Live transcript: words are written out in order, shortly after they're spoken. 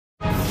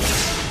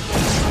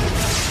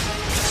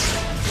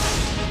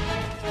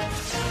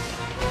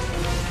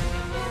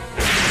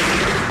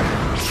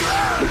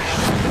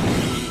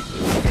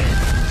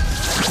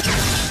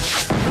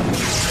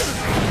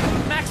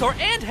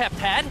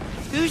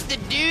Who's the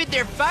dude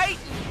they're fighting?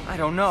 I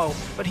don't know,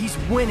 but he's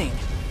winning.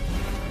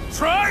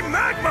 Try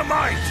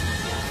Magmamite!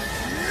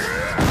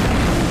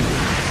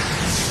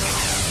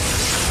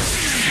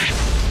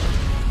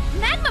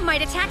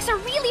 Magmamite attacks are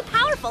really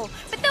powerful,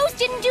 but those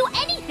didn't do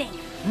anything.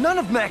 None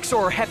of Maxor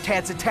or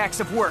Heptad's attacks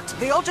have worked.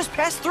 They all just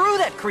passed through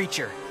that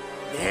creature.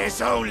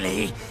 There's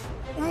only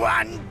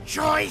one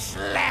choice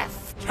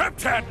left.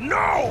 Heptad,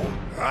 no!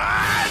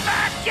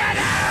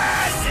 Armageddon!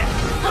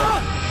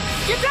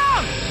 Get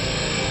down!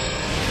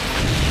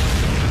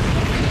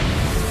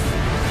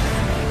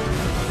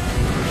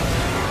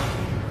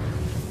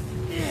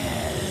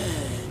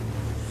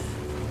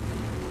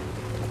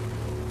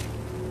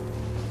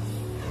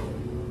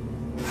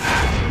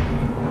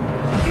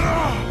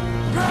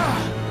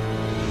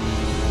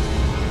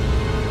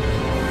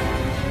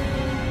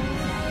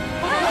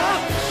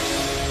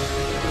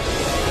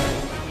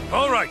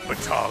 All right,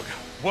 Batog.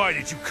 Why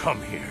did you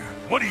come here?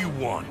 What do you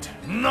want?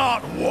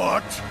 Not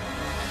what?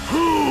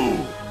 Who?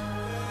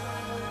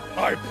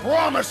 I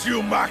promise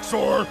you,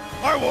 Maxor,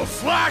 I will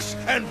slash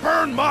and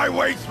burn my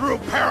way through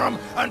Perim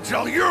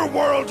until your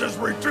world is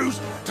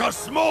reduced to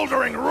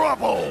smoldering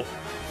rubble.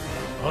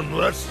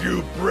 Unless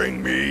you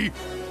bring me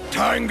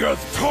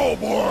Tangath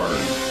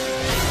Toborn.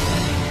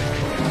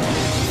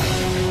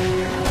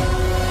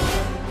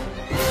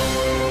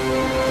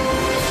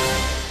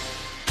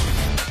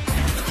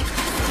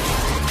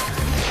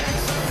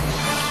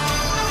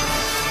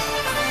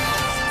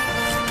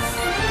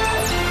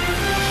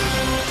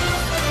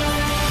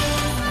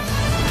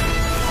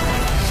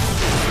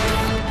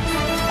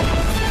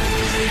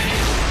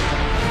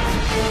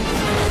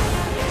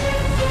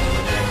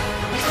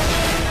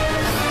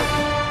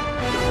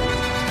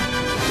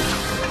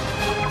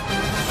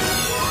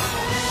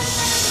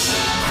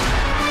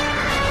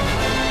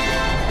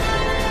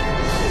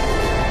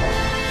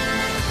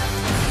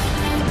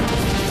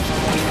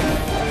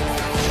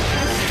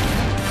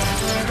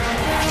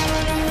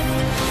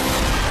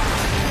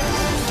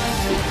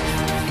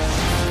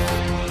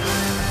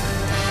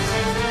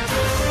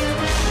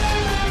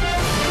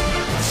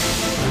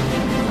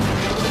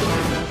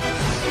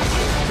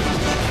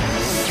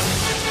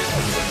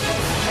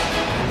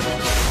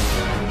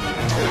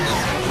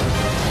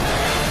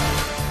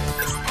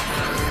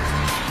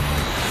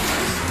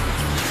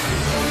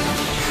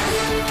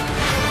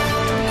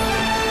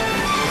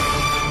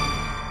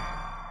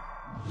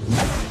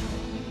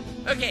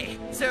 Okay,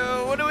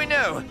 so what do we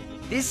know?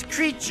 This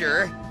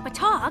creature...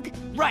 Batog?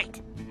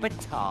 Right,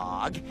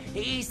 Batog.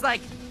 He's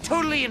like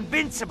totally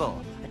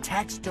invincible.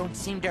 Attacks don't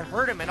seem to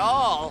hurt him at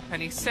all.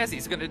 And he says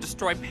he's gonna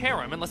destroy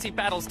Perim unless he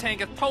battles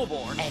Tangath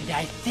Toborn. And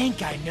I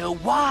think I know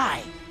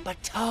why.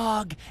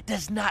 Batog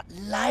does not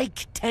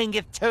like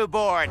Tangath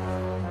Toborn.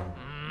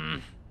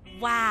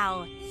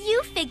 Wow,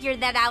 you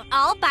figured that out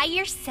all by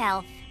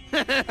yourself.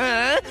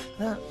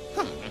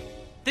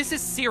 This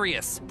is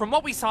serious. From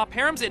what we saw,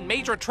 Perim's in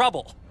major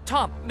trouble.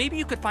 Tom, maybe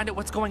you could find out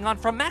what's going on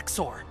from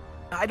Maxor.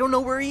 I don't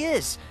know where he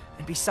is.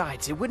 And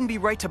besides, it wouldn't be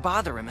right to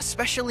bother him,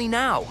 especially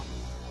now.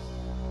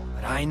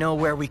 But I know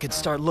where we could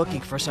start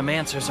looking for some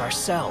answers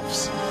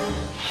ourselves.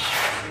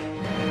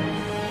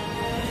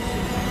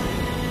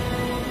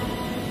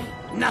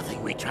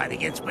 Nothing we tried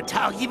against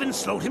Batog even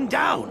slowed him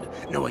down.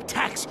 No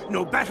attacks,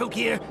 no battle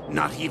gear,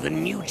 not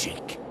even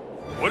music.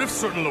 What if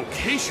certain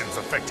locations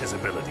affect his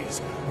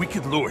abilities? We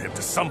could lure him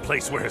to some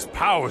place where his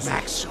powers...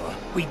 Maxor,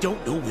 we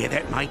don't know where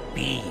that might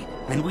be,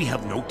 and we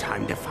have no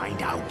time to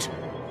find out.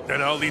 Then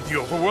I'll lead the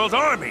OverWorld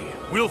army.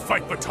 We'll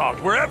fight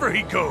Batog wherever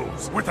he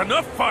goes. With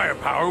enough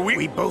firepower,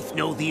 We both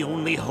know the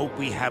only hope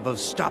we have of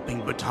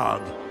stopping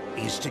Batog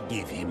is to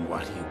give him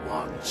what he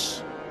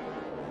wants.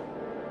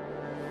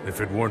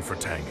 If it weren't for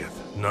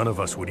Tangath, none of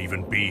us would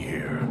even be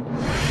here.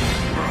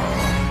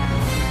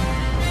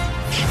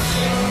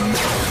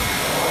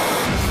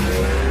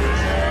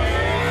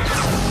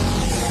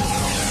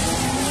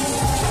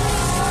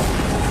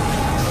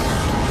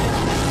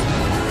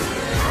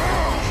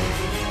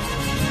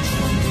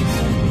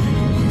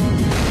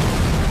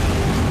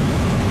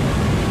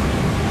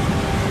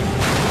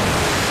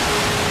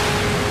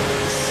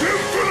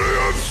 Symphony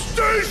of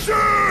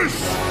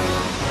Stasis!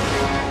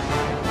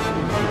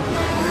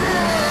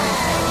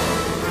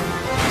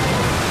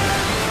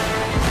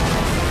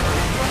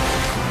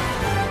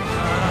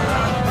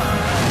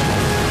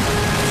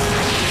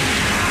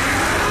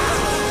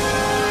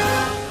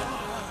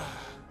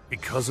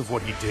 Because of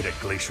what he did at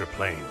Glacier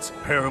Plains,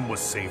 Perim was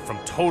saved from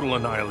total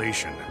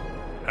annihilation.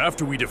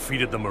 After we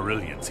defeated the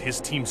Marillions,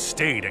 his team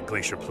stayed at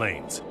Glacier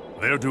Plains.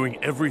 They're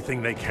doing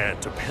everything they can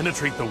to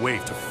penetrate the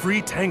wave to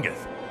free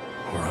Tangath,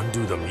 or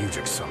undo the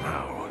music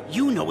somehow.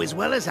 You know as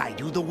well as I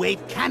do the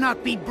wave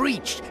cannot be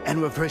breached,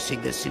 and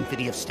reversing the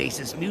Symphony of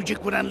Stasis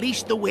music would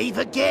unleash the wave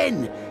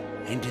again,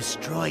 and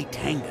destroy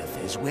Tangath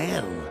as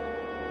well.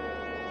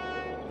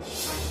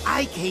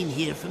 I came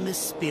here from the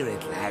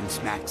Spiritlands,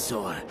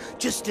 Maxor,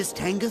 just as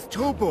Tangath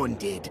Toborn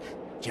did,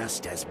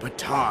 just as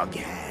Batog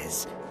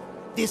has.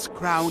 This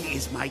crown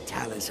is my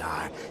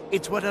Talazar.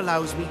 It's what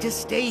allows me to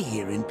stay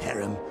here in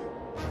Perim.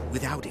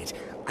 Without it,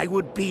 I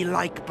would be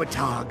like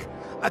Batog,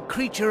 a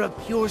creature of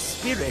pure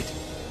spirit,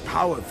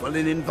 powerful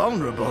and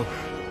invulnerable.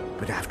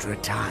 But after a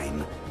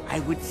time, I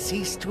would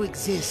cease to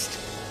exist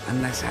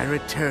unless I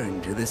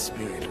returned to the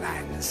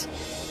Spiritlands.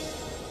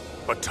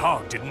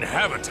 Batog didn't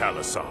have a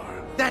Talisar.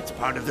 That's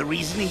part of the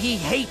reason he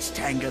hates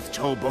Tangath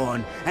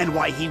Toborn, and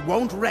why he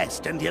won't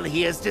rest until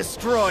he has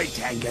destroyed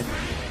Tangath.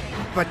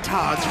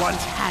 Batog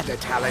once had a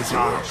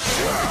Talisar,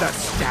 the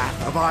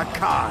Staff of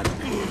Arkan.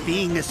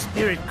 Being a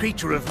spirit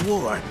creature of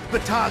war,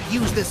 Batog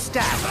used the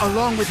staff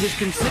along with his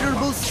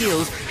considerable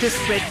skills to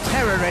spread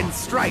terror and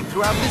strife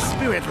throughout the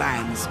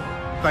Spiritlands.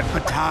 But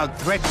Batog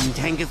threatened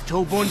Tangath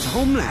Toborn's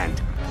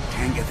homeland.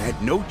 Tangath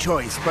had no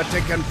choice but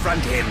to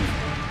confront him.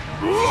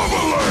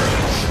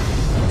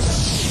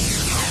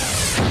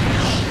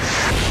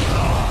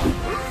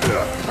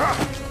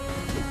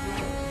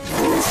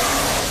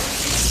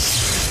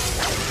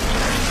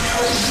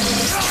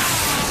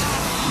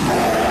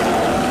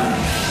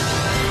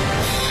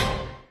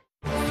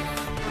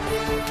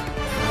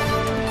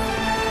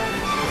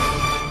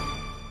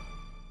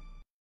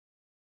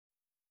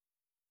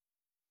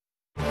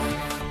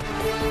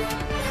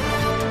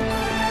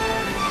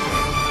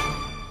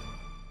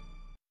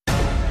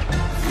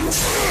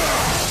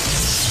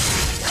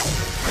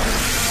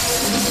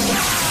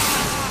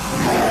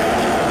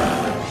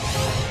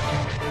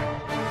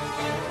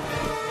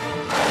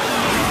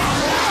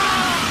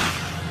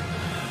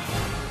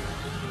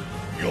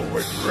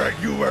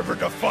 You ever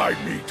defied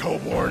me,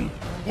 Toborn,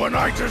 when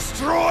I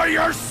destroy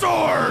your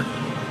sword!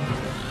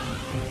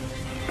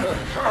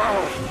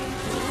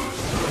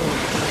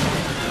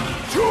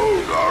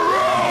 Tune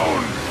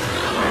around!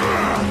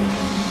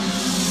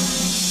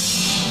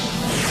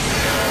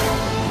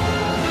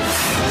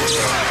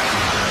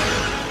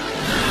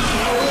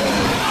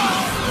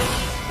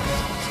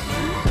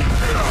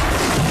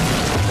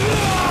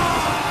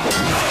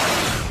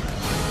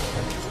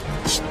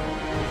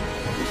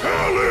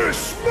 Hellish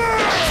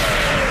Smash!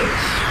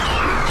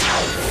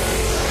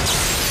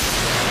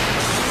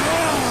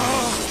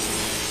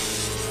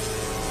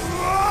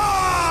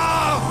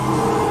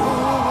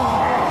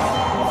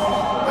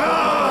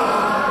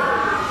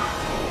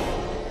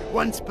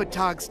 Once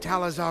Batog's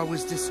Talisar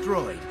was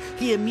destroyed,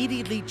 he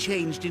immediately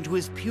changed into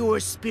his pure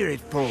spirit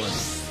form.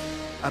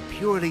 A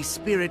purely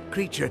spirit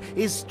creature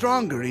is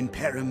stronger in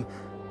Perim,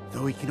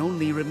 though he can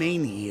only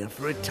remain here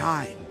for a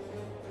time.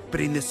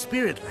 But in the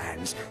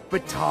Spiritlands,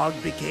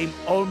 Batog became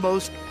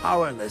almost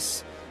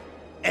powerless.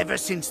 Ever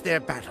since their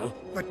battle,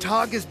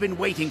 Batog has been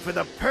waiting for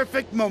the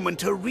perfect moment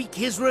to wreak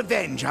his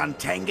revenge on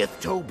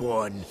Tangath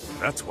Toborn.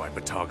 That's why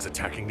Batog's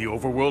attacking the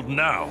overworld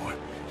now.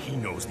 He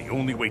knows the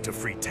only way to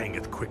free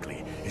Tangath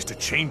quickly is to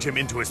change him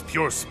into his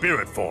pure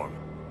spirit form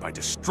by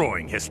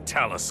destroying his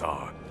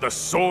Talisar, the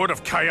Sword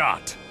of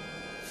Kayat.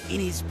 In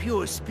his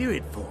pure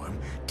spirit form,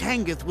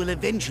 Tangath will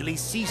eventually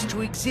cease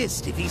to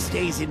exist if he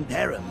stays in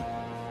Perim.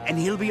 And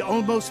he'll be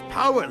almost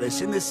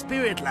powerless in the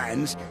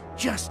Spiritlands,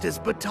 just as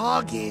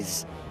Batog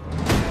is.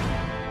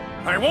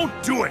 I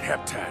won't do it,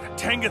 Heptad.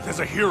 Tangath is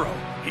a hero.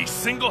 He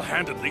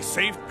single-handedly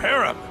saved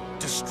Perim.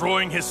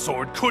 Destroying his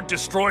sword could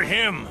destroy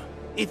him.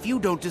 If you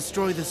don't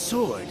destroy the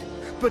sword,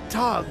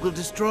 Batog will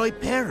destroy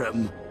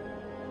Perim.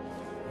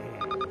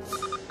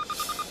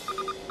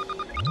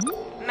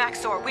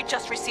 Maxor, we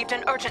just received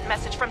an urgent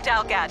message from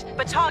Dalgad.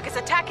 Batog is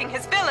attacking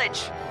his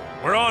village.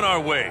 We're on our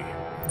way.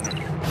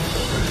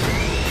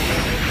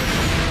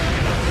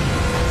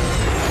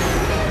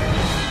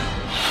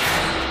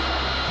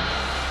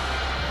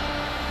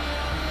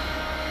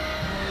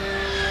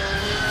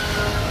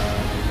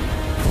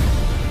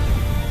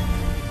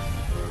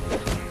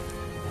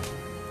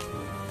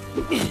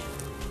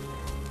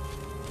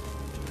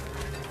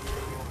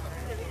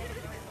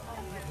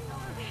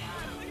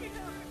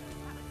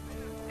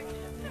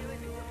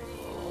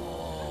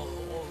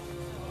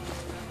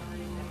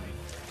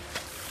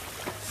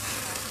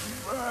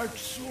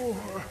 Maxor.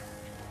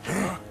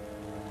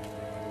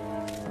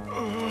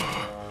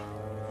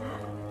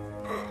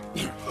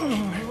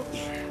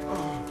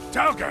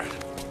 Dalgad!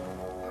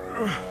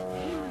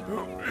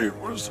 It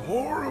was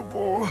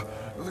horrible.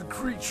 The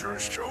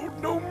creatures showed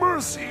no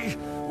mercy.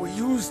 We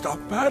used our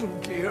battle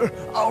gear,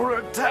 our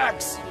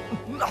attacks.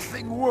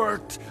 Nothing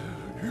worked.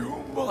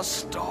 You must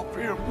stop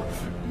him.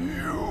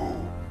 You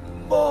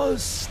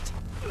must.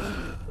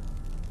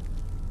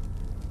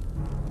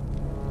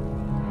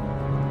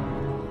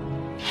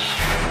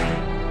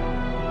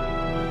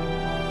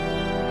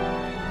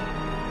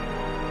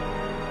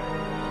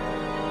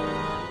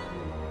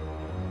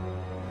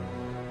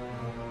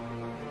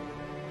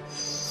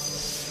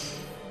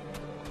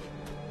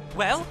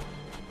 Well?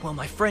 Well,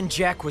 my friend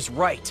Jack was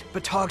right.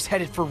 Batog's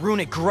headed for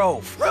Runic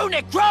Grove.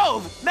 Runic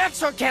Grove!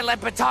 Maxor can't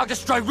let Batog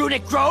destroy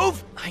Runic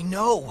Grove! I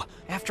know.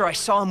 After I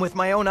saw him with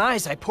my own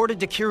eyes, I ported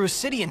to Kiru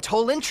City and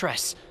told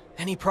Intress.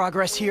 Any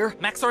progress here?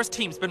 Maxor's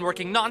team's been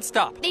working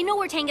non-stop. They know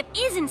where Tangath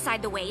is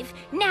inside the wave.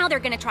 Now they're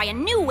gonna try a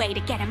new way to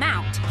get him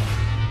out.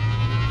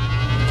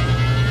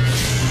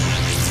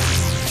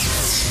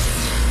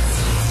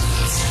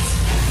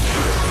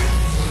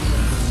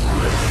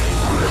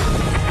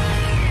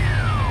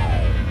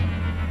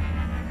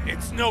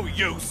 It's it's no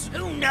use.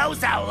 Who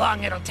knows how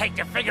long it'll take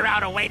to figure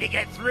out a way to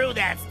get through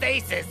that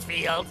stasis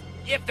field?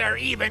 If there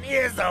even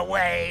is a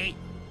way.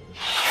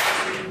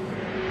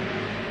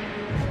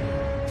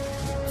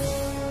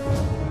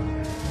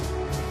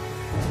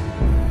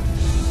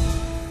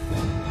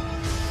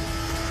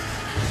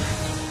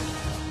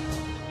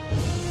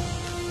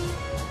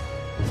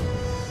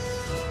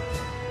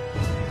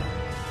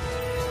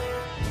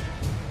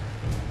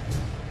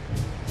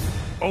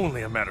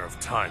 Only a matter of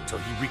time till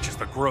he reaches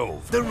the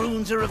grove. The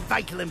runes are of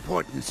vital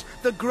importance.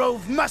 The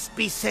grove must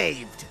be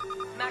saved.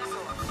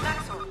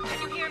 Maxor,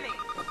 can you hear me?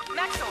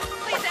 Maxor,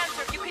 please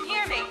answer if you can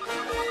hear me.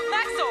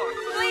 Maxor,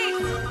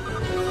 please!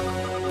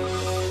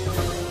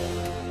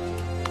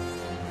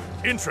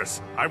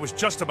 Intrus, I was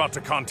just about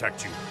to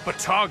contact you, but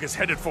Batog is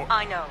headed for—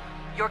 I know.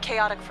 Your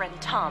chaotic friend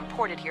Tom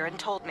ported here and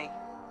told me.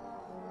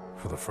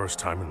 For the first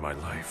time in my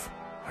life,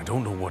 I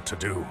don't know what to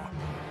do.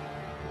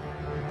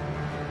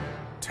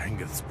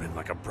 Tangath's been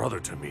like a brother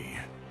to me.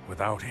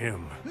 Without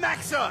him...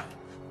 Maxor!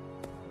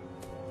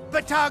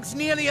 Batog's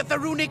nearly at the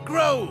runic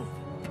grove!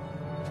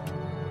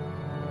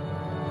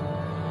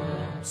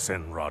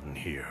 Send Rodden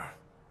here,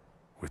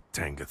 with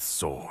Tangath's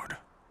sword.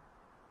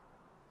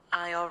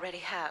 I already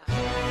have.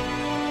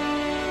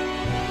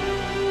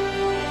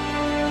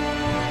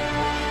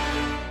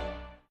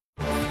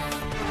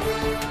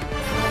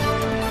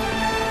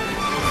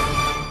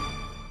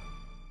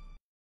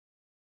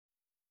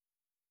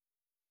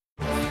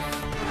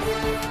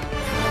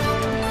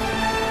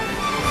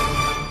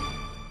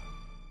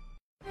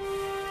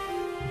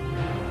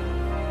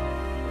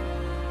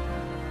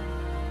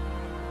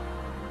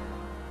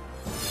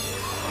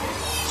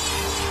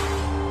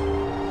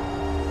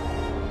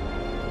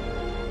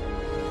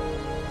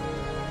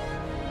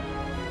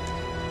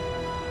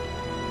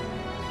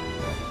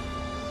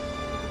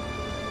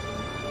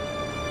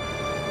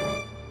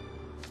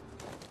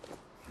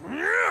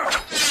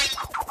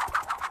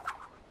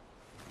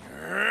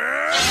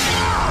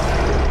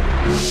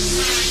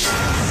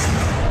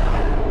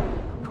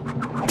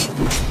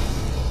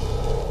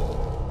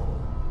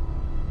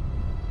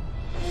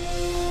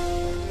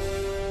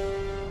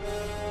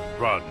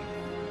 Rodden,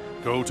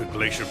 go to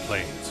Glacier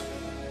Plains.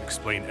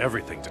 Explain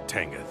everything to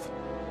Tangath.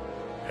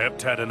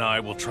 Heptat and I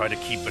will try to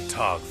keep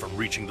Batog from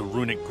reaching the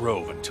Runic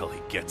Grove until he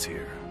gets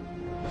here.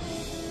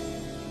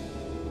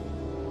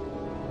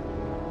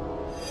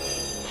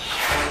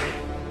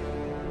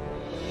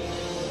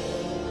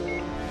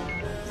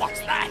 What's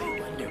that? I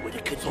wonder what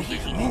it could be.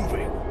 Something's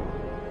moving.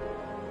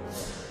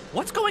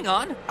 What's going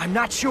on? I'm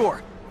not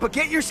sure, but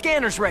get your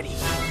scanners ready.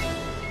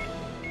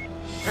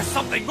 There's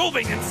something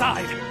moving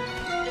inside!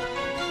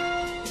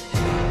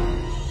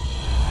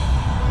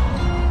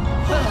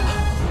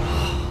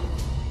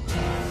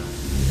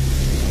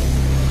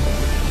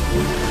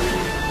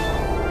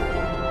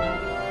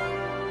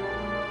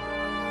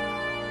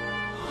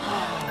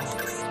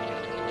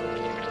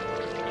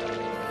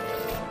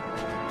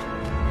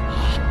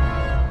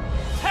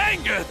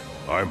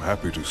 I'm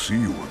happy to see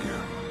you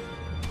again.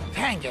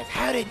 Tangath,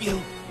 how did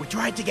you... We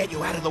tried to get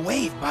you out of the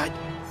wave, bud.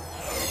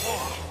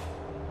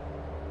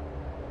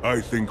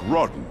 I think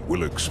Rodden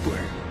will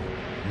explain.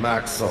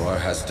 Maxor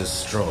has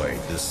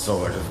destroyed the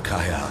Sword of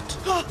Kayat.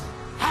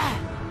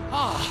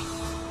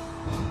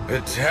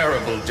 A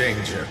terrible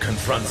danger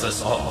confronts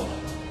us all.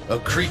 A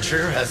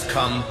creature has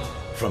come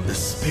from the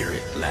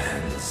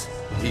Spiritlands.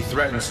 He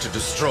threatens to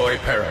destroy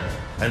Perim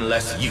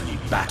unless you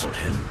battle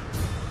him.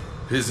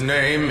 His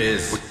name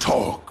is...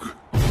 Batog.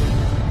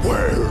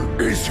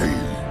 Where is he?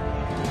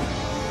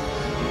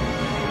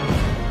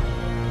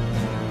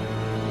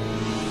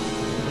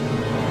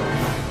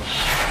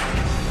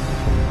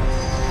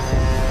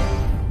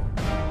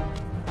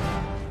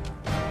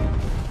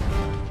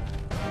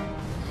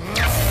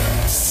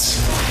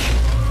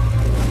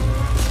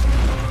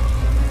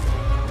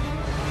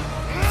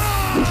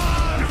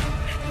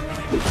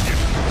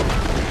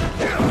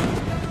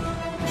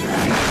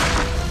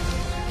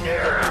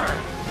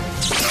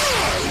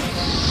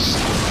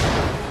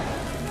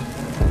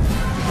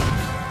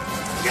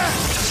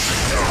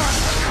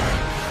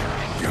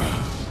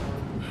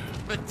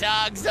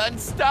 Batog's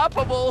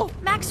unstoppable!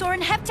 Maxor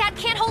and Heptat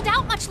can't hold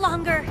out much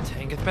longer.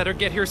 Tangath better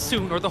get here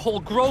soon or the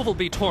whole grove will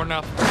be torn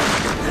up.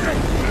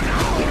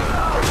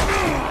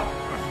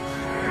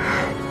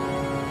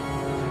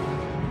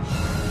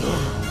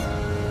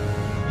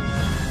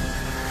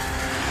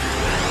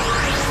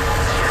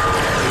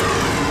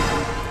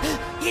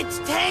 It's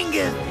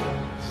Tangath!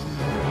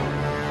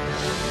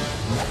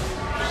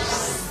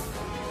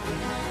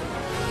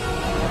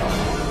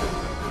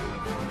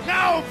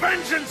 Now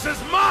vengeance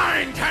is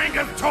mine,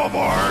 Tangath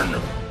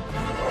Toborn!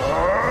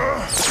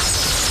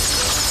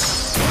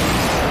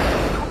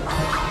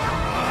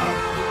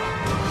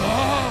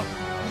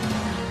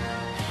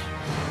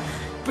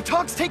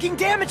 Batog's taking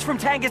damage from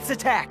Tangath's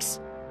attacks!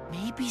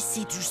 Maybe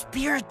see-through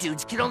spirit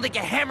dudes can only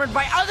get hammered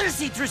by other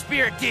see-through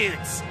spirit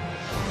dudes!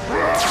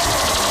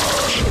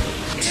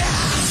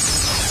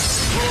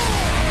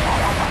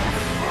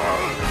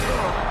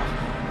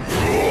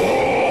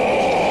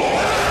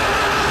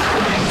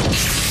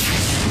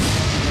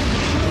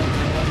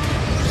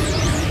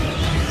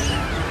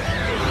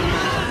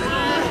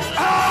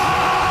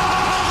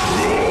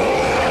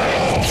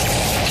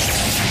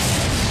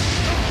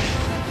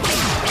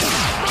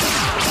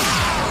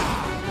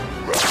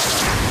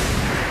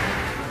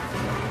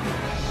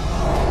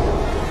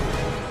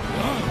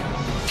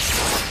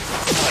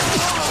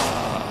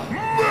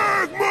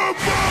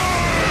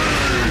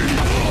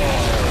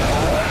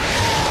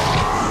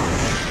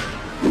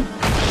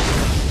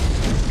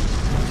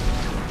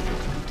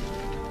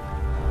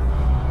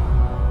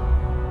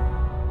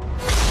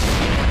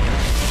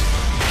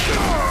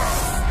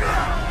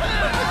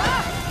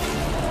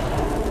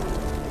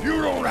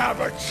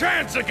 have a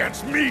chance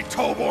against me,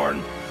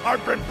 Toborn!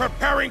 I've been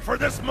preparing for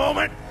this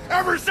moment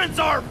ever since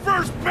our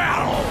first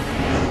battle!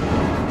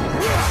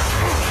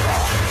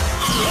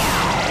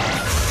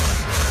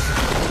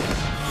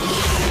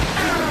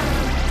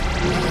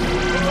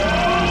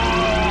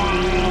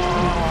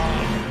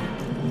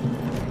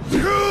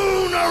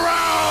 Tune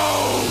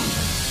around!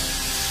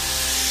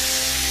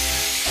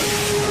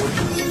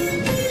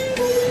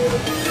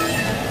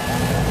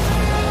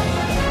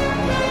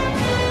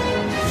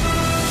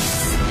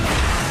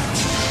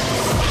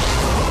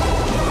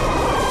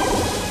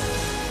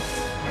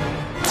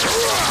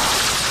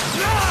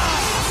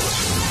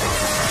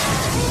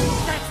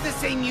 That's the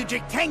same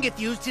music Tangath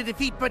used to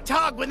defeat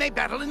Batog when they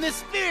battled in the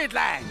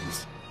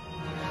Spiritlands.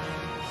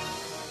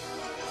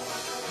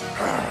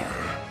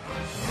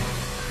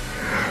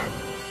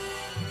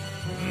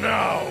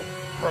 Now,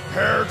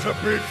 prepare to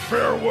bid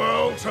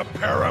farewell to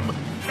Perim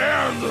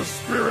and the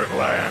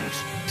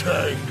Spiritlands,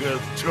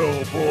 Tangath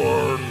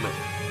Toborn.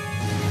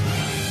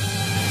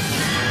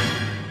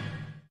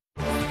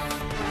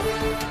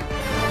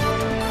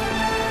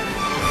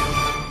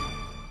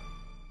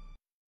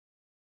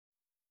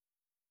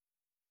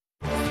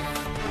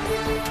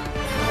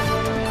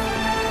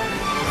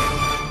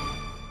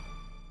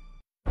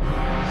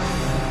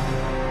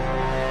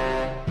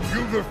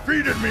 You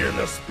defeated me in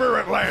the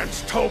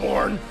Spiritlands,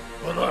 Toborn,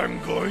 but I'm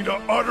going to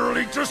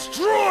utterly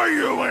destroy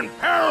you in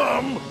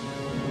Perim!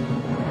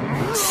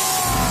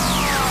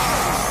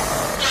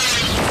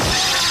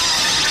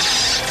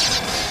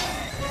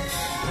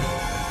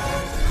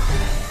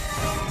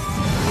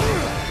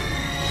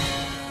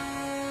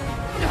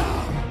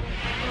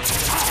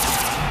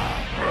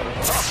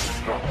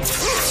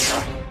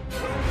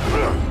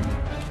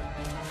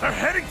 They're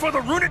heading for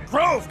the Runic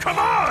Grove! Come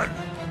on!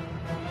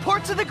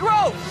 Port to the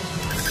Grove!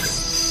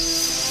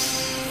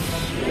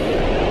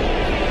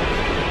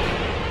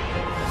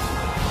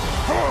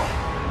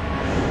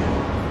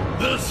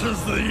 This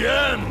is the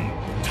end,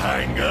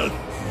 Tangath.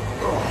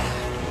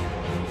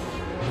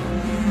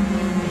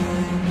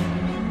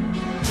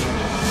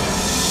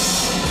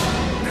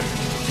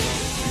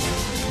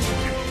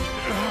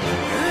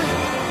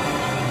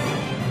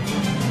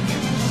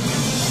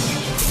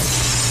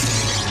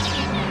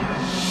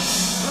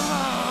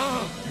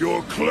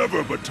 You're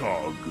clever,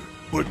 Batog,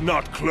 but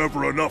not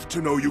clever enough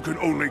to know you can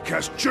only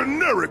cast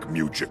generic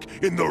music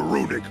in the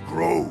Runic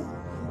Grove.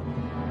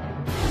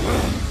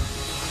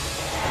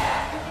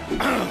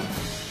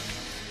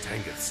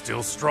 Tangath's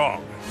still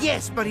strong.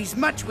 Yes, but he's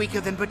much weaker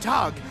than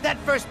Batog. That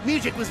first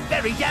music was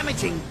very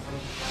damaging.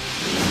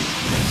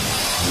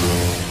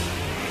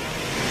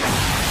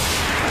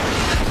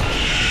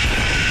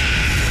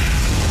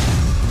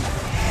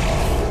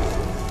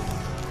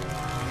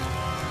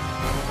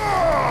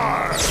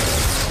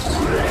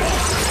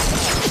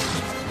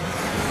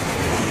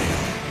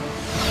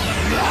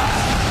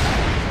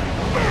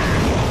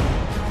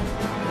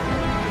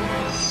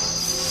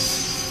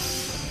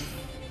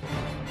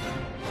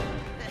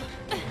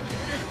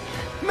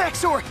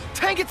 Maxor!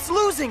 Tangath's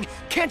losing!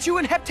 Can't you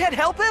and Hepted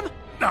help him?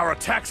 Our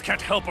attacks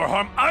can't help or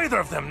harm either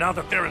of them now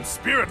that they're in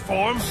spirit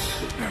form.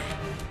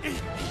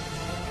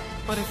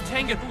 But if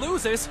Tangath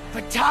loses...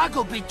 Batog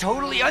will be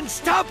totally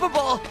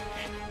unstoppable!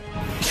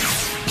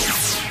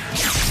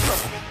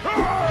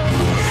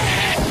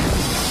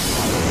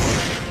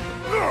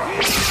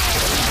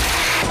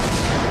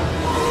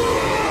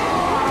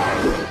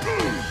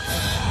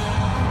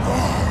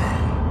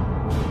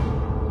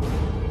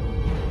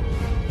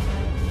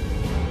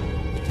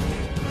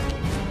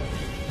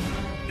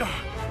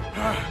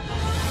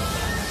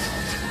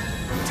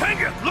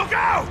 Tangath, look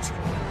out!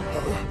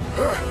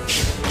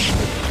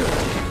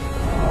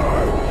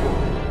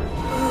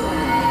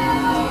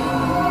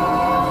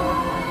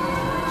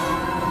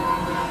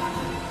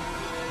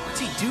 What's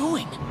he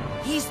doing?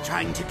 He's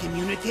trying to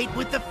communicate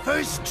with the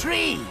first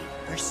tree.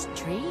 First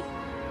tree?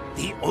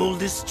 The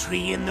oldest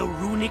tree in the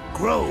Runic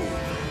Grove.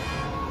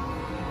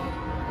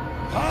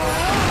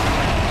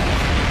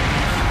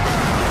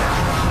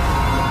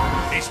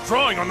 He's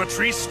drawing on the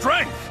tree's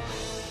strength.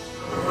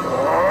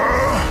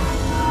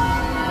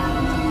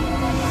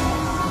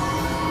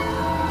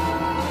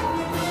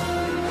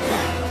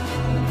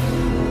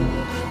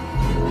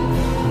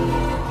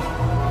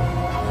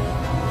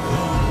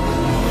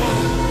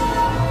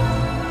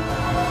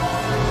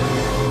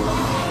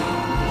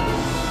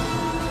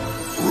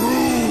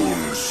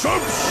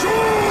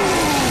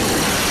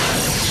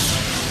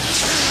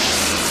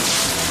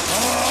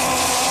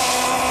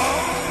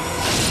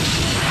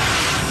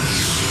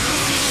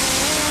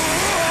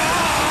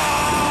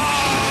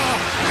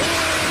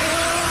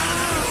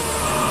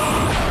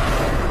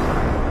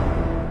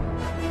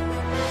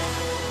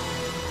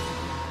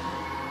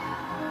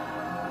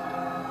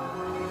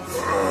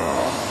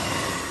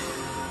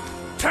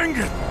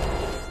 Tangath!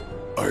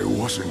 I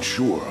wasn't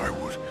sure I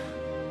would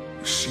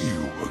see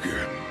you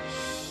again.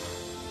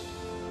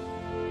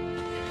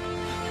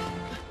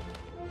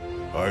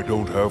 I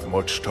don't have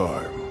much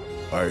time.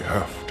 I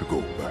have to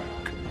go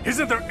back.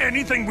 Isn't there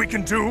anything we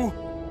can do?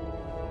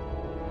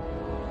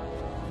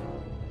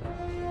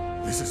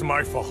 This is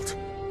my fault.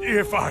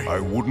 If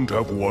I wouldn't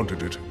have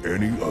wanted it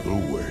any other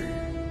way.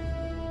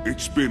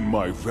 It's been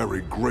my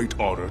very great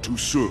honor to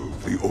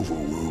serve the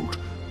Overworld.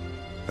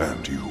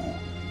 And you.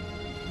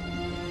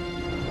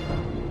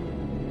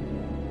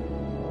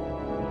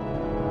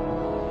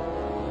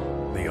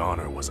 The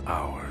honor was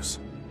ours.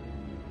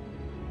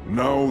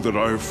 Now that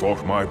I've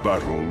fought my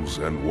battles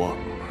and won,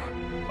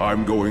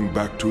 I'm going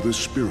back to the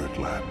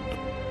Spiritland,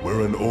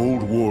 where an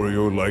old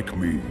warrior like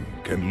me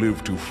can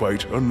live to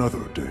fight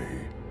another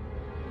day.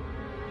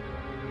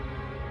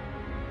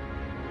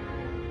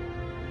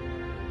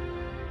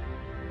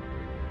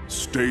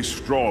 Stay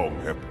strong,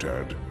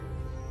 Heptad.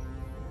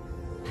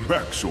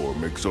 Maxor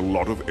makes a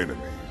lot of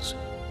enemies.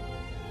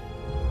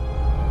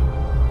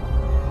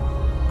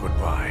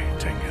 Goodbye,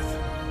 Tangath.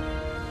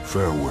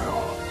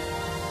 Farewell,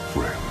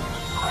 friend.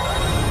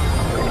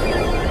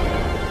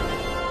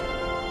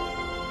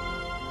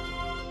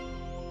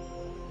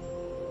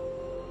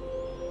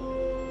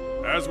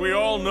 As we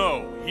all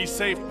know, he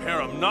saved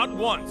Perim not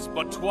once,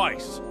 but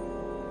twice.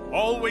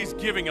 Always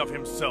giving of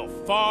himself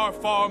far,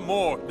 far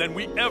more than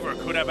we ever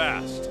could have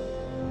asked.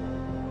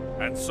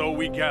 And so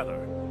we gather,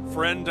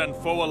 friend and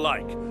foe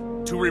alike,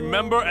 to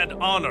remember and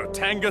honor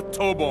Tangath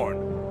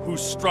Toborn,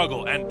 whose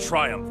struggle and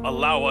triumph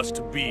allow us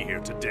to be here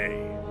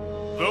today.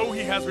 Though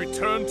he has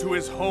returned to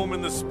his home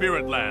in the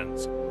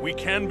Spiritlands, we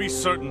can be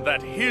certain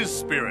that his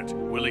spirit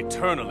will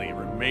eternally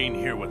remain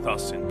here with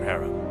us in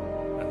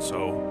Perim. And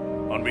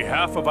so, on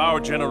behalf of our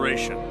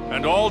generation,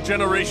 and all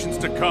generations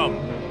to come,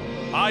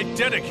 I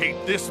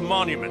dedicate this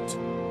monument.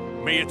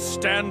 May it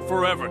stand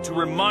forever to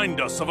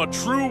remind us of a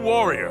true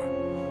warrior,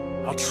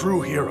 a true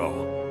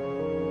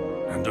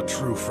hero, and a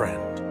true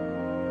friend.